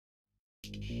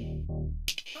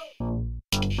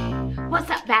What's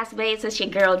up, Bazzle Babes? It's your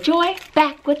girl Joy,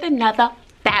 back with another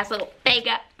Bazzle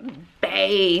Vega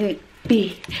baby.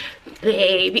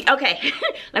 Okay,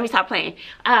 let me stop playing.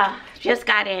 Just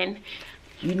got in.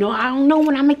 You know, I don't know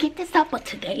when I'm gonna get this up, but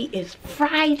today is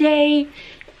Friday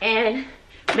and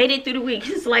made it through the week.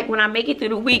 It's like when I make it through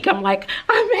the week, I'm like,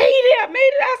 I made it,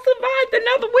 I survived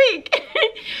another week.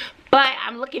 But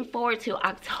I'm looking forward to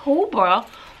October.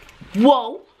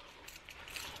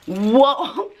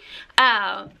 Whoa,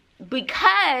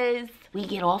 because we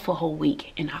get off a whole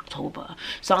week in October,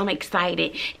 so I'm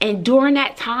excited. And during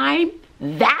that time,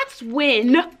 that's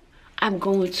when I'm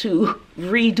going to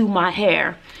redo my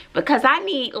hair, because I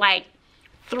need like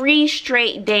 3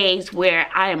 straight days where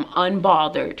I am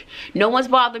unbothered. No one's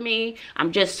bothered me.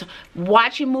 I'm just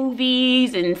watching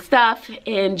movies and stuff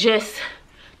and just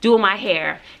doing my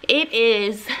hair.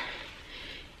 It's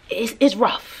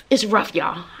rough. It's rough,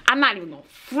 y'all. I'm not even gonna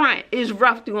front. It's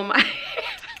rough doing my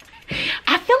hair.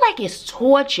 I feel like it's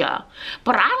torture,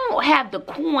 but I don't have the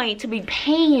coin to be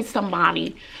paying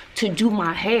somebody to do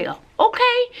my hair,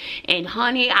 okay? And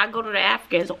honey, I go to the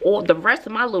Africans, or the rest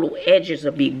of my little edges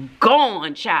will be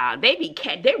gone, child. They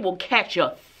will catch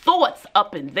your thoughts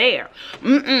up in there.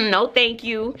 No thank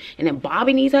you. And then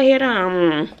Bobby needs her hair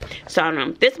done.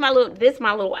 So this my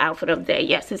little outfit of the day.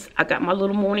 Yes, I got my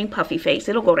little morning puffy face.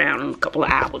 It'll go down in a couple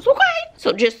of hours, okay?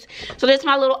 So this is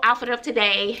my little outfit of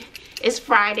today. It's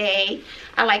Friday.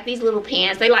 I like these little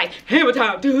pants. They like hammer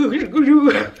time.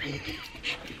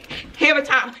 Hammer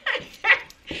time.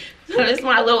 So this is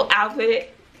my little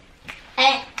outfit.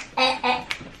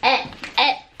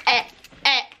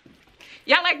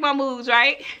 Y'all like my moves,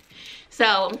 right?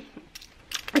 So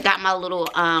I got my little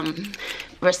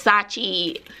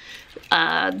Versace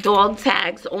dog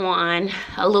tags on.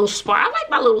 A little spark. I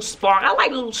like my little spark. I like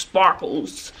little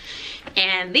sparkles.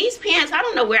 And these pants, I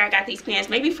don't know where I got these pants.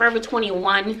 Maybe Forever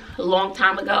 21 a long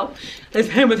time ago. It's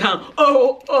hammer time.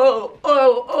 Oh.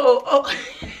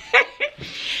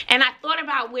 And I thought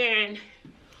about wearing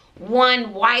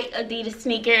one white Adidas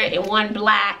sneaker and one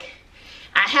black.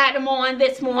 I had them on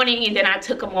this morning and then I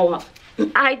took them off.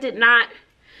 I did not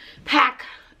pack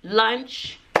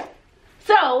lunch.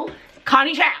 So,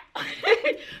 Connie Chow,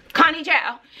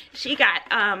 she got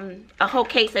a whole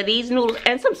case of these noodles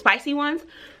and some spicy ones.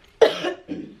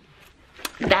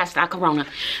 That's not Corona.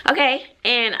 Okay,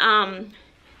 and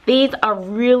these are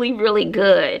really, really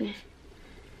good.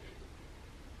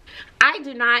 I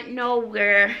do not know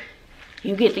where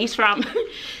you get these from.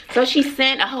 So she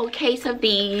sent a whole case of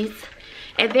these.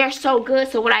 And they're so good.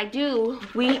 So what I do,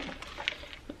 we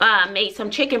made some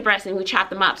chicken breasts and we chopped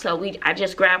them up. So I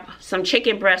just grabbed some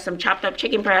chicken breasts, some chopped up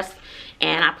chicken breasts,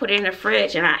 and I put it in the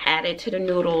fridge and I added to the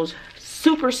noodles.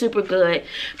 Super, super good.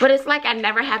 But it's like I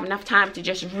never have enough time to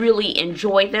just really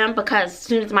enjoy them, because as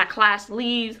soon as my class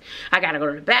leaves, I gotta go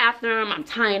to the bathroom. I'm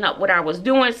tying up what I was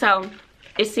doing. So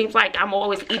it seems like I'm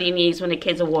always eating these when the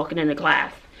kids are walking into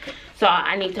class. So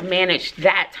I need to manage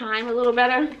that time a little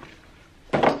better.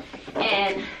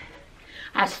 And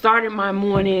I started my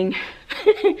morning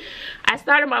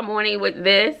with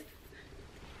this.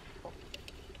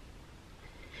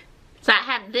 So I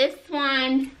have this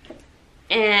one,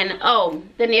 and oh,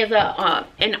 then there's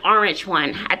an orange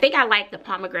one. I think I like the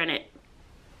pomegranate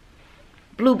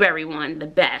blueberry one the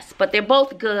best, but they're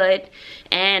both good.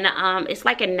 And it's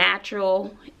like a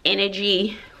natural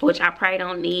energy, which I probably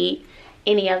don't need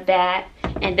any of that.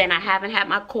 And then I haven't had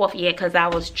my coffee yet because I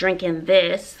was drinking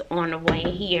this on the way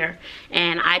here,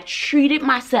 and I treated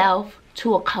myself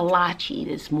to a kolache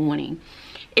this morning.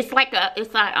 It's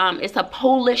a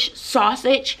Polish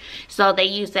sausage, so they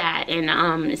use that, and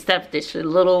instead of this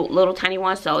little tiny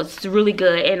one, so it's really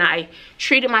good. And I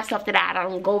treated myself to that. I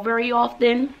don't go very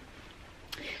often,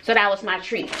 so that was my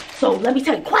treat. So let me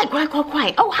tell you, quiet.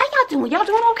 Oh, how y'all doing? Y'all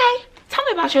doing okay? Tell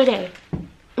me about your day.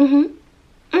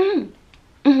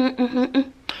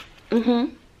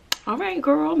 All right,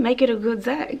 girl, make it a good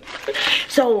day.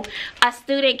 So a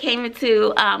student came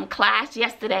into class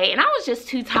yesterday, and I was just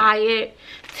too tired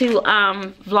to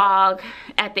vlog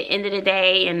at the end of the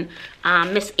day. And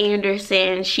Miss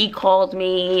Anderson, she called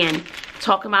me and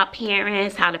talking about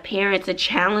parents, how the parents are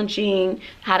challenging,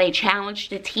 how they challenge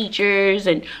the teachers,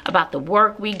 and about the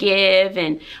work we give,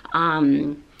 and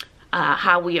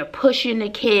how we are pushing the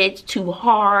kids too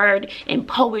hard in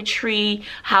poetry.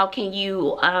 How can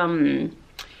you,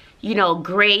 you know,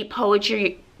 grade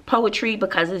poetry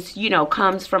because it's, you know,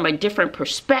 comes from a different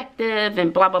perspective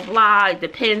and blah, blah, blah. It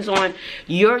depends on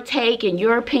your take and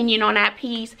your opinion on that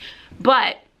piece.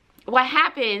 But what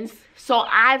happens, so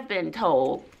I've been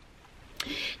told,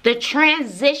 The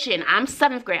transition, I'm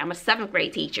 7th grade. I'm a 7th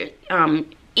grade teacher,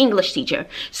 English teacher.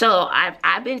 So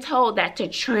I've been told that to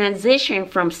transition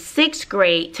from 6th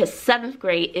grade to 7th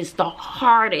grade is the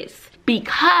hardest,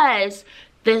 because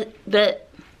the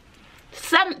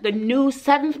new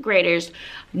 7th graders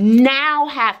now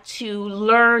have to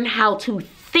learn how to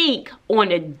think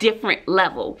on a different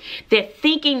level. Their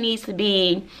thinking needs to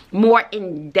be more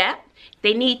in depth.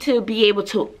 They need to be able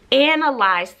to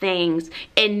analyze things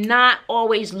and not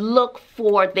always look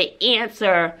for the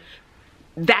answer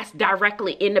that's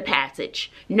directly in the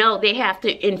passage. No, they have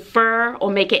to infer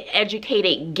or make an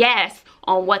educated guess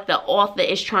on what the author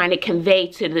is trying to convey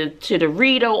to the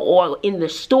reader or in the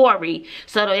story.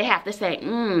 So they have to say,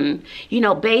 you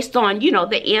know, based on, you know,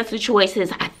 the answer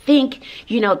choices, I think,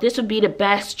 you know, this would be the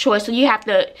best choice. So you have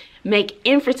to make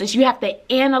inferences. You have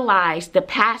to analyze the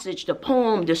passage, the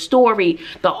poem, the story,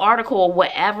 the article,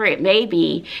 whatever it may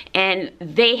be. And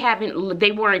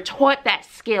they weren't taught that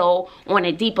skill on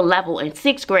a deeper level in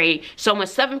 6th grade. So in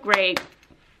 7th grade,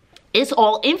 it's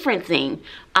all inferencing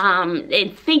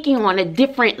and thinking on a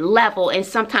different level, and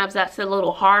sometimes that's a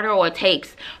little harder, or it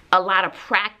takes a lot of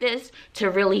practice to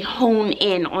really hone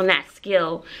in on that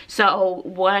skill. So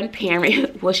one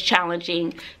parent was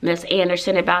challenging Miss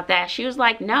Anderson about that. She was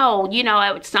like, no, you know,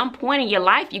 at some point in your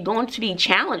life, you're going to be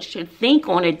challenged to think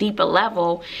on a deeper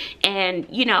level. And,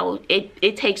 you know,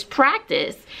 it takes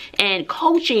practice and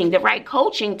coaching, the right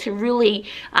coaching, to really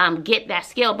get that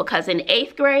skill. Because in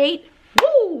 8th grade,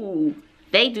 woo,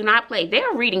 they do not play.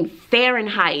 They're reading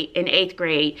Fahrenheit in 8th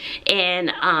grade.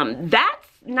 And that's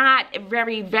not a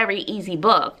very, very easy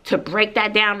book. To break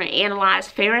that down and analyze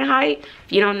Fahrenheit,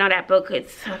 if you don't know that book,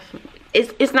 it's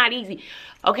not easy.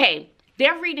 Okay,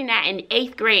 they're reading that in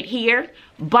 8th grade here.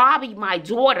 Bobby, my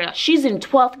daughter, she's in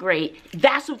 12th grade.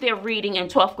 That's what they're reading in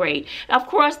 12th grade. Of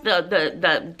course,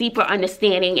 the deeper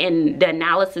understanding and the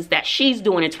analysis that she's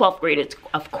doing in 12th grade,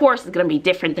 of course, is going to be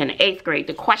different than 8th grade.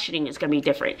 The questioning is going to be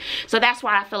different. So that's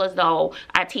why I feel as though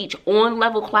I teach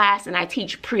on-level class and I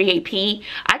teach pre-AP.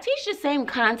 I teach the same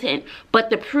content,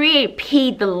 but the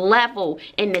pre-AP, the level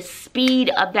and the speed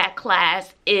of that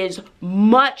class is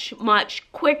much, much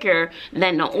quicker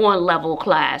than the on-level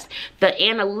class. The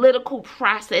analytical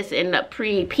process in the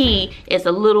pre-AP is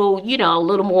a little, you know, a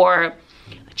little more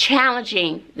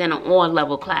challenging than an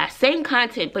on-level class. Same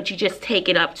content, but you just take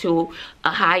it up to a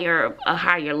higher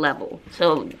level.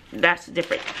 So that's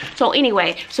different. So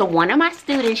anyway, so one of my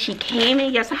students, she came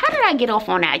in yesterday. How did I get off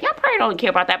on that? Y'all probably don't care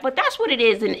about that, but that's what it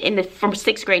is from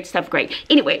 6th grade to 7th grade.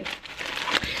 Anyway,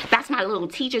 that's my little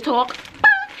teacher talk.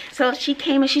 So she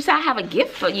came and she said, I have a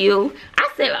gift for you. I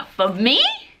said, for me?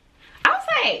 I was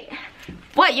like,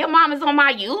 what, your mom is on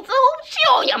my YouTube? She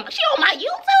on my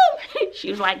YouTube?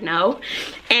 She was like, no.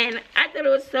 And I thought it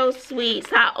was so sweet.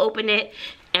 So I opened it.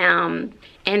 And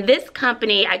this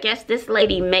company, I guess this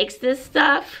lady makes this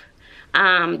stuff.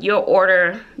 Your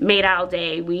order made our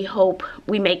day. We hope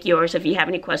we make yours. If you have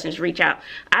any questions, reach out.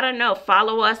 I don't know.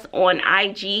 Follow us on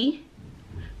IG,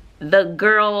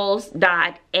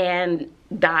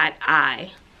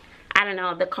 thegirls.and.I. I don't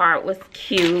know, the card was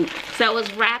cute. So it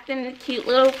was wrapped in a cute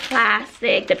little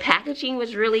plastic. The packaging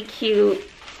was really cute.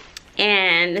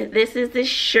 And this is the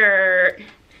shirt.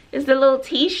 It's the little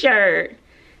t-shirt.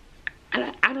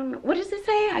 I don't know. What does it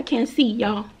say? I can't see,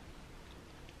 y'all.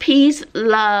 Peace,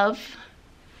 love,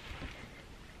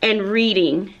 and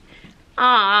reading.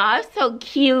 Aw, it's so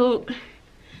cute.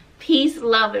 Peace,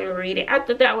 love, and reading. I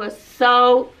thought that was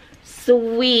so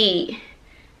sweet.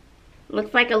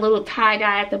 Looks like a little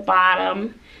tie-dye at the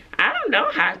bottom. I don't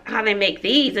know how they make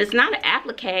these. It's not an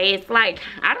applique. It's like,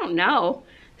 I don't know.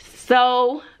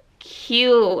 So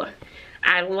cute.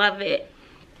 I love it.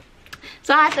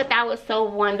 So I thought that was so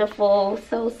wonderful.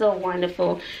 So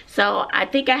wonderful. So I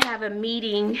think I have a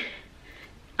meeting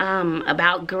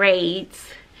about grades.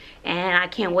 And I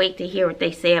can't wait to hear what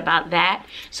they say about that.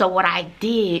 So what I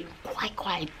did,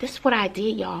 quiet. This is what I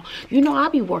did, y'all. You know, I'll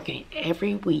be working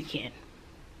every weekend.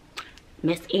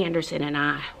 Miss Anderson and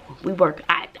I, we work,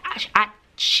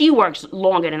 she works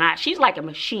longer than I. She's like a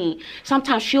machine.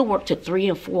 Sometimes she'll work to 3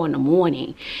 and 4 in the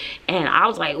morning. And I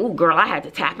was like, ooh, girl, I had to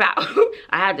tap out.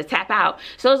 I had to tap out.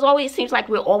 So it seems like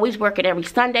we're always working every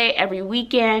Sunday, every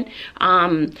weekend.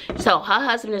 So her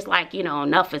husband is like, you know,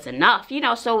 enough is enough. You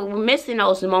know, so we're missing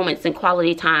those moments in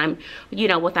quality time, you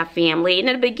know, with our family. And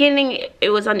in the beginning, it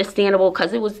was understandable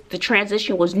because the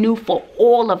transition was new for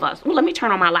all of us. Ooh, let me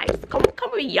turn on my lights. Come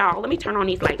with me, y'all. Let me turn on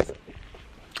these lights.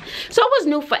 So it was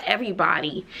new for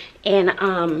everybody.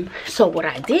 And so what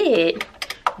I did,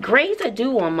 grades are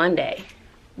due on Monday.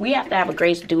 We have to have a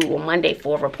grades due on Monday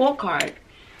for a report card.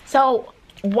 So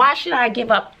why should I give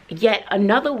up yet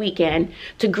another weekend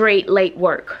to grade late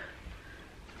work.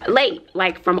 Late,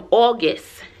 like from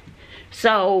August.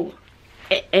 So,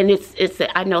 and it's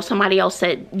I know somebody else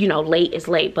said, you know, late is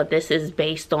late, but this is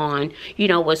based on, you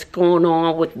know, what's going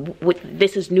on with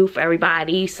this is new for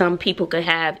everybody. Some people could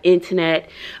have internet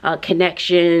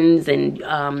connections, and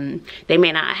they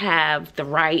may not have the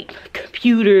right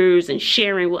computers and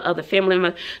sharing with other family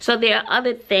members. So there are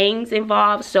other things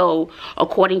involved. So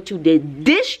according to the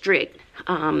district,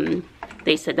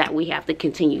 they said that we have to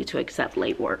continue to accept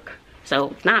late work. So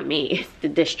it's not me, it's the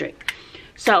district.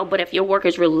 So, but if your work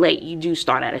is really late, you do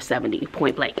start at a 70,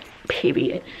 point blank,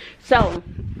 period. So,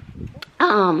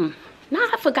 now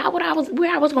I forgot where I was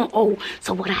going. Oh,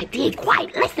 so what I did,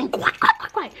 quiet.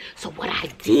 So what I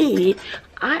did,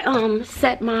 I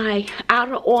set my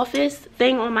out of office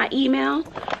thing on my email.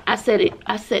 I said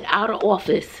out of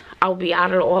office. I'll be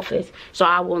out of the office, so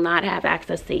I will not have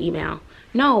access to email.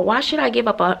 No, why should I give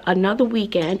up another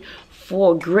weekend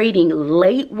for grading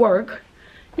late work?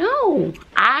 No,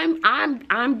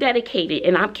 I'm dedicated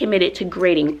and I'm committed to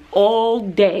grading all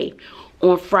day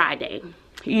on Friday.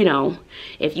 You know,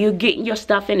 if you're getting your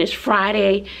stuff in, it's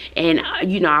Friday, and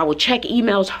you know, I will check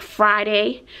emails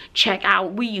Friday. Check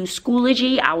out, we use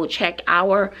Schoology. I will check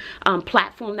our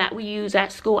platform that we use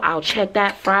at school. I'll check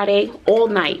that Friday all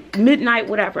night, midnight,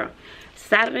 whatever.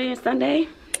 Saturday and Sunday,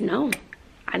 no.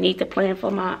 I need to plan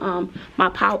for my my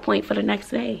PowerPoint for the next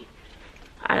day.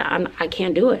 I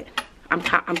can't do it. I'm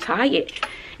tired.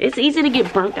 It's easy to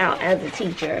get burnt out as a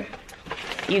teacher.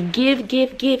 You give.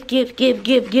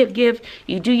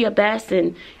 You do your best,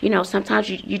 and you know, sometimes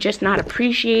you're just not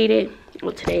appreciated.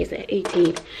 Well, today's the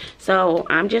 18th. So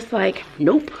I'm just like,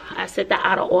 nope. I set that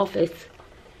out of office.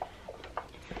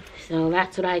 So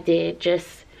that's what I did.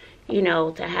 Just, you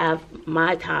know, to have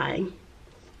my time.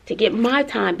 To get my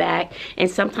time back. And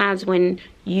sometimes when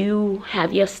you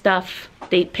have your stuff,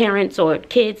 the parents or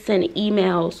kids send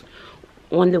emails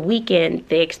on the weekend,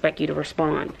 they expect you to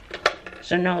respond.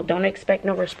 So no, don't expect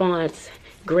no response.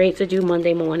 Grades are due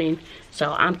Monday morning.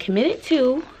 So I'm committed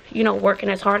to, you know, working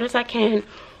as hard as I can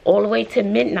all the way to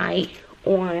midnight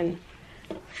on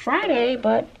Friday,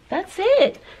 but that's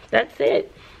it. That's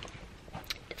it.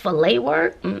 For late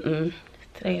work,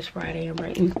 Today is Friday, I'm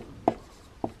writing.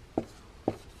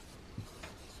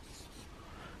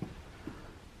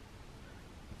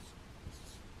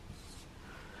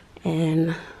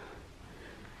 And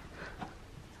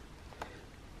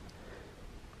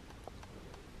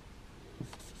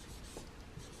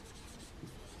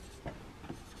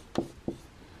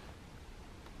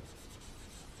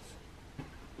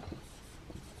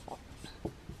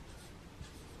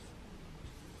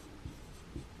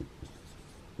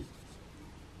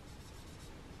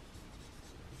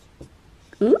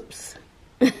oops.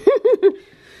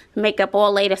 Make up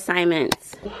all late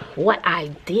assignments. What I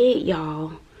did,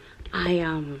 y'all,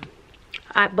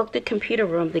 I booked a computer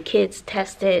room. The kids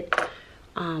tested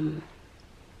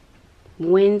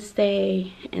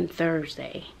Wednesday and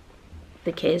Thursday.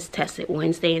 The kids tested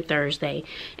Wednesday and Thursday,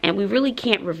 and we really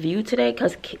can't review today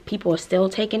because people are still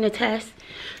taking the test.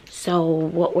 So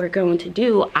what we're going to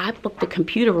do, I booked the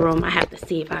computer room. I have to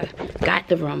see if I got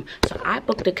the room. So I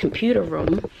booked the computer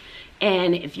room.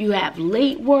 And if you have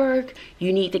late work,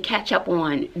 you need to catch up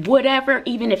on whatever,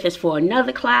 even if it's for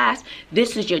another class,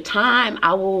 this is your time.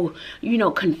 I will, you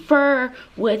know, confer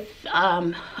with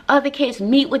other kids,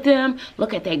 meet with them,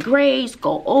 look at their grades,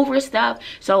 go over stuff.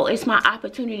 So it's my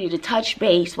opportunity to touch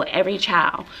base with every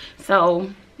child.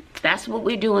 So that's what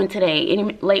we're doing today,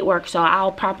 any late work. So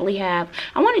I'll probably have,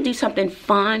 I want to do something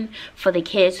fun for the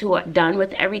kids who are done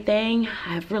with everything.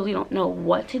 I really don't know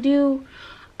what to do.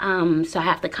 So I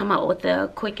have to come up with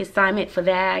a quick assignment for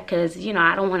that, because, you know,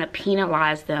 I don't want to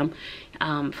penalize them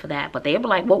for that. But they were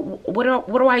like, well, what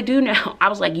do I do now? I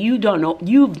was like, you've done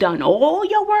all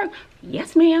your work?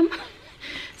 Yes, ma'am.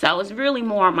 So it's really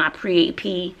more my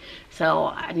pre-AP. So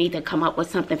I need to come up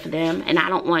with something for them. And I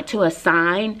don't want to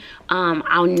assign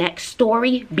our next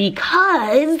story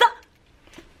because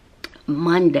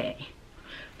Monday.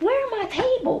 Where are my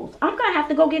tables? I'm gonna have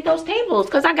to go get those tables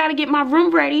because I gotta get my room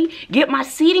ready, get my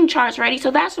seating charts ready. So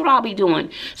that's what I'll be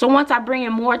doing. So once I bring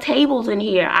in more tables in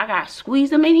here, I gotta squeeze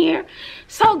them in here.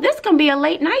 So this can be a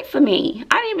late night for me.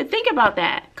 I didn't even think about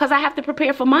that because I have to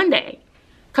prepare for Monday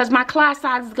because my class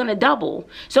size is gonna double.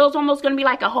 So it's almost gonna be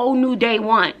like a whole new day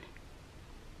one.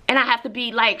 And I have to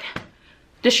be like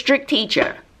the strict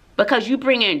teacher because you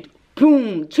bring in,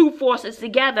 boom, two forces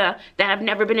together that have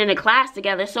never been in a class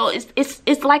together. So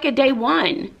it's like a day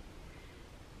one.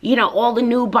 You know, all the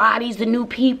new bodies, the new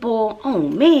people. Oh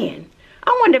man,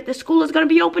 I wonder if the school is going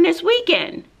to be open this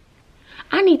weekend.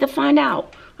 I need to find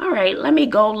out. All right, let me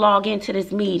go log into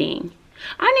this meeting.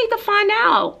 I need to find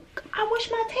out. I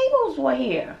wish my tables were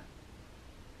here.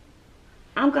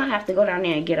 I'm gonna have to go down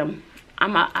there and get them.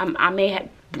 I may have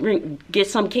get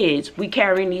some kids. We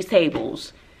carrying these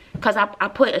tables. Because I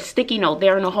put a sticky note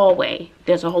there in the hallway.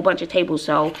 There's a whole bunch of tables,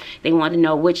 so they wanted to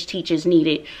know which teachers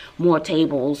needed more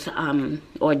tables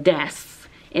or desks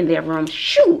in their room.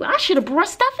 Shoot, I should have brought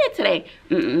stuff in today.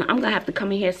 I'm going to have to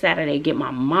come in here Saturday and get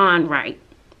my mind right.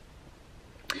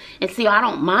 And see, I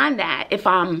don't mind that if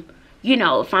I'm, you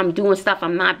know, if I'm doing stuff,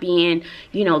 I'm not being,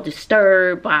 you know,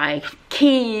 disturbed by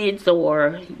kids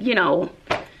or, you know.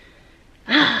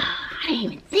 I didn't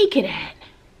even think of that.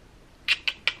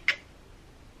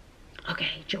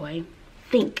 Okay, Joy,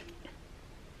 think.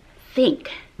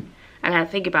 I gotta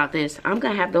think about this. I'm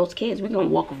gonna have those kids. We're gonna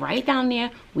walk right down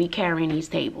there. We carrying these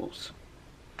tables.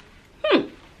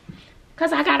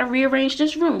 Cause I gotta rearrange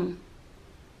this room.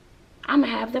 I'm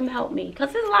gonna have them help me.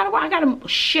 Cause there's a lot of work. I gotta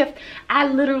shift. I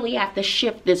literally have to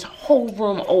shift this whole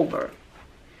room over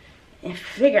and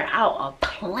figure out a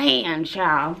plan,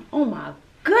 child. Oh my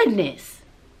goodness.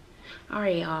 All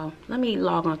right, y'all. Let me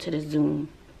log on to the Zoom.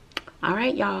 All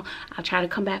right, y'all. I'll try to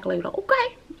come back later.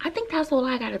 Okay. I think that's all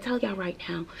I got to tell y'all right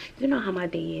now. You know how my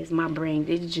day is. My brain,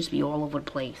 it just be all over the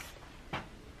place.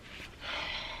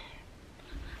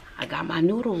 I got my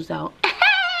noodles out. All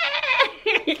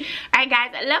right,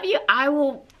 guys. I love you. I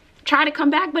will try to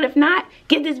come back. But if not,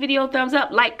 give this video a thumbs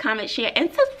up. Like, comment, share, and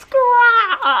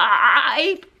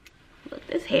subscribe. Look,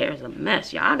 this hair is a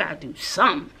mess, y'all. I got to do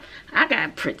something. I got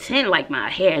to pretend like my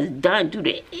hair is done. Do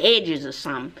the edges or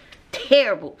something.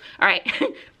 Terrible. All right.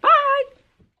 Bye.